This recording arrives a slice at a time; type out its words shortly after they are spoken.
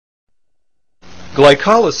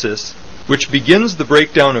Glycolysis, which begins the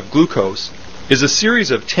breakdown of glucose, is a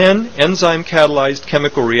series of 10 enzyme-catalyzed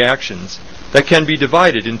chemical reactions that can be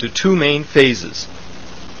divided into two main phases.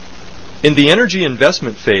 In the energy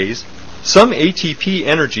investment phase, some ATP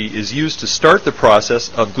energy is used to start the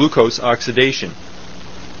process of glucose oxidation.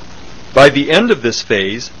 By the end of this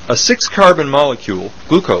phase, a 6-carbon molecule,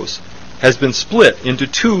 glucose, has been split into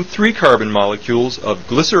two 3-carbon molecules of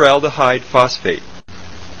glyceraldehyde phosphate.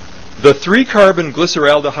 The 3-carbon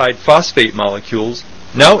glyceraldehyde phosphate molecules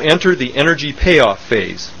now enter the energy payoff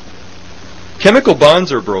phase. Chemical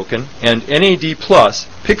bonds are broken and NAD+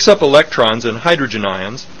 picks up electrons and hydrogen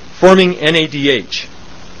ions, forming NADH.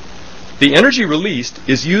 The energy released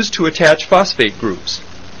is used to attach phosphate groups.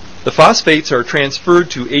 The phosphates are transferred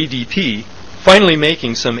to ADP, finally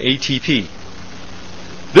making some ATP.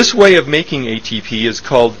 This way of making ATP is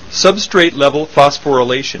called substrate-level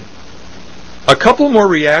phosphorylation. A couple more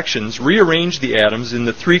reactions rearrange the atoms in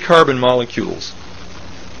the 3-carbon molecules.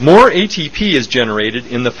 More ATP is generated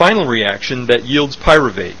in the final reaction that yields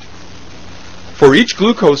pyruvate. For each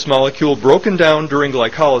glucose molecule broken down during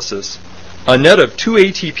glycolysis, a net of 2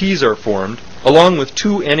 ATPs are formed, along with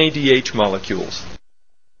 2 NADH molecules.